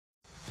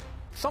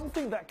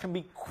something that can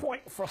be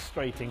quite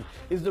frustrating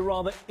is the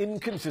rather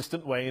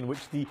inconsistent way in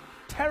which the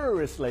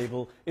terrorist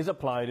label is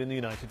applied in the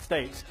United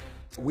States.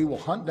 We will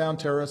hunt down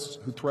terrorists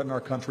who threaten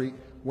our country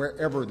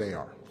wherever they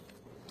are.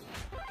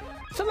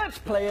 So let's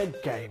play a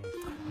game.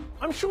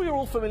 I'm sure you're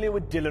all familiar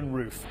with Dylan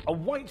Roof, a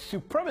white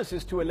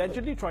supremacist who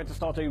allegedly tried to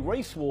start a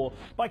race war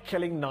by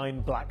killing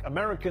 9 black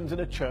Americans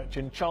in a church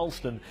in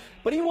Charleston.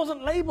 But he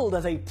wasn't labelled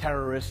as a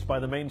terrorist by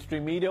the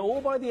mainstream media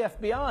or by the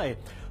FBI.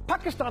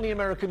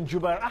 Pakistani-American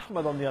Jubair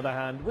Ahmed, on the other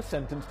hand, was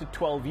sentenced to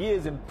 12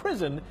 years in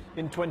prison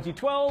in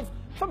 2012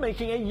 for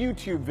making a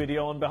YouTube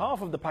video on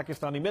behalf of the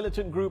Pakistani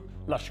militant group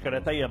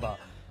Lashkar-e-Taiba.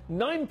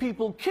 9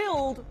 people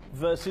killed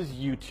versus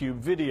YouTube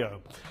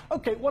video.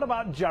 Okay, what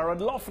about Jared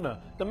Loughner,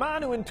 the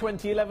man who in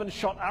 2011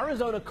 shot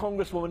Arizona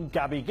Congresswoman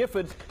Gabby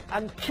Giffords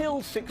and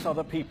killed 6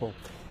 other people?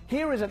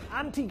 Here is an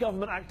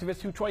anti-government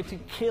activist who tried to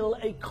kill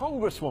a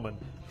congresswoman,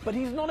 but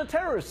he's not a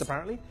terrorist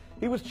apparently.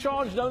 He was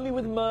charged only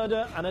with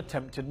murder and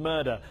attempted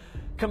murder.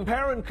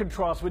 Compare and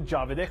contrast with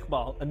Javed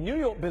Iqbal, a New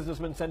York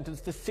businessman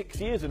sentenced to 6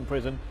 years in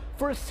prison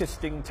for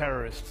assisting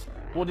terrorists.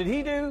 What did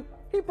he do?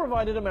 He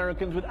provided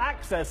Americans with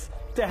access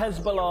to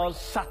Hezbollah's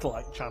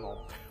satellite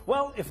channel.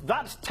 Well, if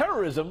that's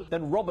terrorism,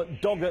 then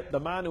Robert Doggett, the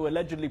man who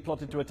allegedly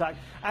plotted to attack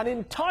an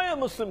entire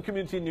Muslim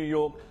community in New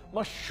York,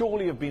 must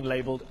surely have been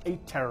labelled a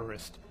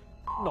terrorist.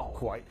 Not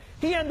quite.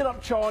 He ended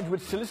up charged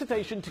with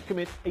solicitation to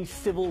commit a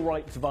civil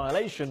rights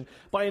violation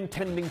by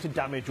intending to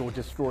damage or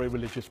destroy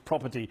religious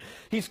property.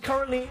 He's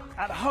currently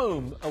at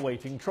home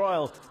awaiting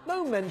trial.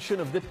 No mention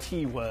of the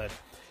T word.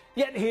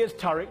 Yet here's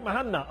Tariq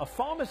Mahanna, a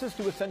pharmacist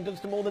who was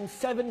sentenced to more than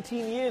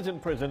 17 years in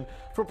prison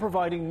for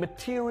providing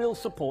material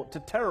support to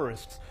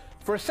terrorists,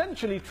 for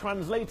essentially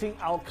translating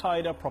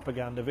Al-Qaeda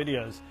propaganda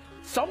videos.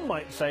 Some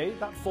might say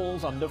that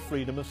falls under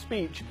freedom of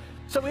speech.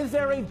 So is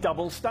there a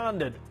double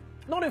standard?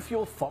 Not if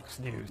you're Fox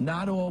News.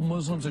 Not all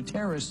Muslims are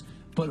terrorists,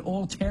 but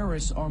all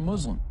terrorists are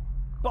Muslim.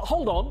 But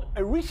hold on,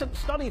 a recent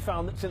study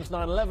found that since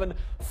 9/11,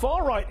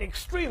 far-right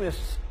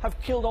extremists have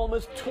killed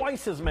almost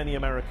twice as many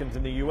Americans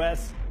in the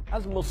US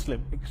as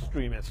Muslim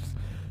extremists.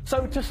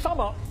 So to sum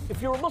up,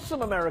 if you're a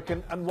Muslim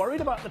American and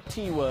worried about the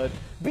T word,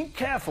 be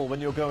careful when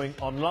you're going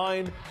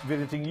online,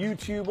 visiting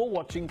YouTube or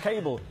watching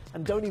cable,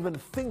 and don't even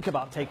think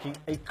about taking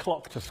a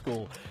clock to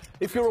school.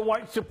 If you're a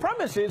white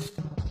supremacist,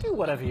 do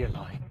whatever you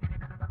like.